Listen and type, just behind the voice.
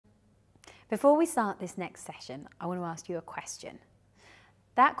Before we start this next session, I want to ask you a question.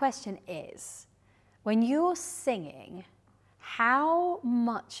 That question is, when you're singing, how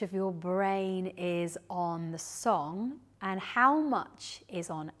much of your brain is on the song and how much is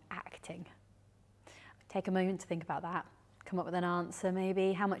on acting? Take a moment to think about that. Come up with an answer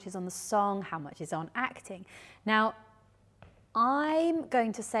maybe. How much is on the song? How much is on acting? Now, I'm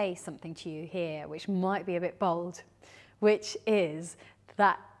going to say something to you here which might be a bit bold, which is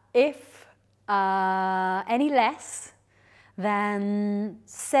that if any less than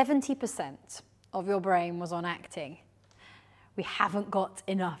 70% of your brain was on acting, we haven't got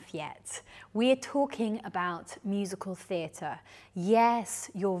enough yet. We're talking about musical theatre.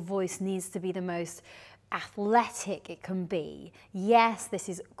 Yes, your voice needs to be the most athletic it can be. Yes, this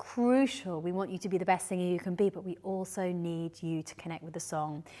is crucial. We want you to be the best singer you can be, but we also need you to connect with the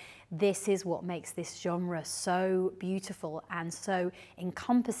song. This is what makes this genre so beautiful and so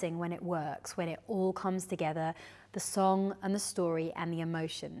encompassing when it works, when it all comes together, the song and the story and the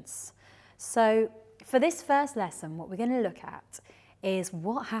emotions. So for this first lesson, what we're going to look at is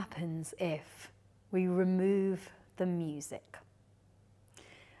what happens if we remove the music.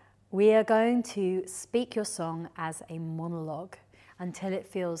 We are going to speak your song as a monologue until it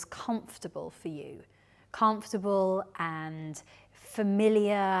feels comfortable for you, comfortable and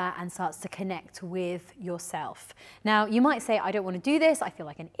familiar and starts to connect with yourself. Now, you might say, I don't want to do this, I feel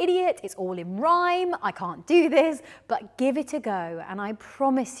like an idiot, it's all in rhyme, I can't do this, but give it a go, and I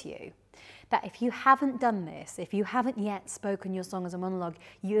promise you that if you haven't done this, if you haven't yet spoken your song as a monologue,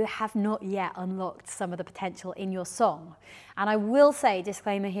 you have not yet unlocked some of the potential in your song. And I will say,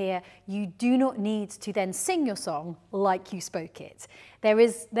 disclaimer here, you do not need to then sing your song like you spoke it.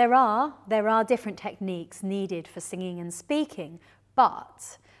 There are different techniques needed for singing and speaking,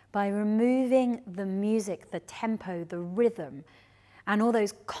 but by removing the music, the tempo, the rhythm, and all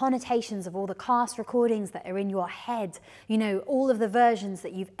those connotations of all the cast recordings that are in your head, you know, all of the versions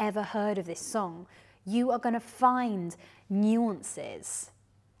that you've ever heard of this song, you are going to find nuances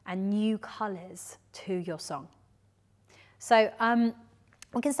and new colours to your song. So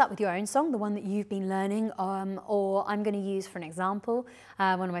we can start with your own song, the one that you've been learning, or I'm going to use for an example,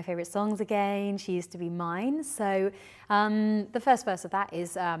 one of my favourite songs again, She Used to Be Mine. So the first verse of that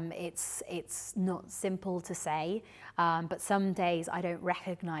is, it's not simple to say, but some days I don't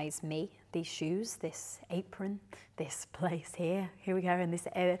recognise me, these shoes, this apron, this place here we go, and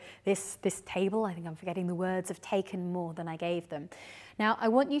this table. I think I'm forgetting the words, have taken more than I gave them. Now I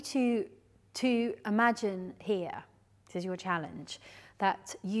want you to imagine here, this is your challenge,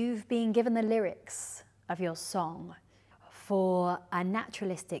 that you've been given the lyrics of your song for a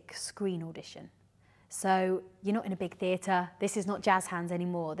naturalistic screen audition. So you're not in a big theatre, this is not jazz hands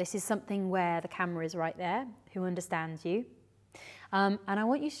anymore, this is something where the camera is right there, who understands you. And I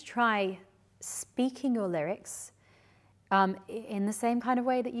want you to try speaking your lyrics in the same kind of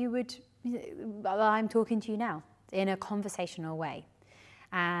way that you would, I'm talking to you now, in a conversational way.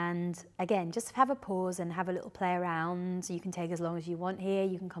 And again, just have a pause and have a little play around. You can take as long as you want here.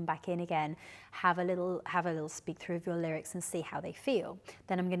 You can come back in again, have a little speak through of your lyrics and see how they feel.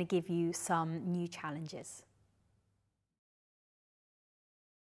 Then I'm going to give you some new challenges.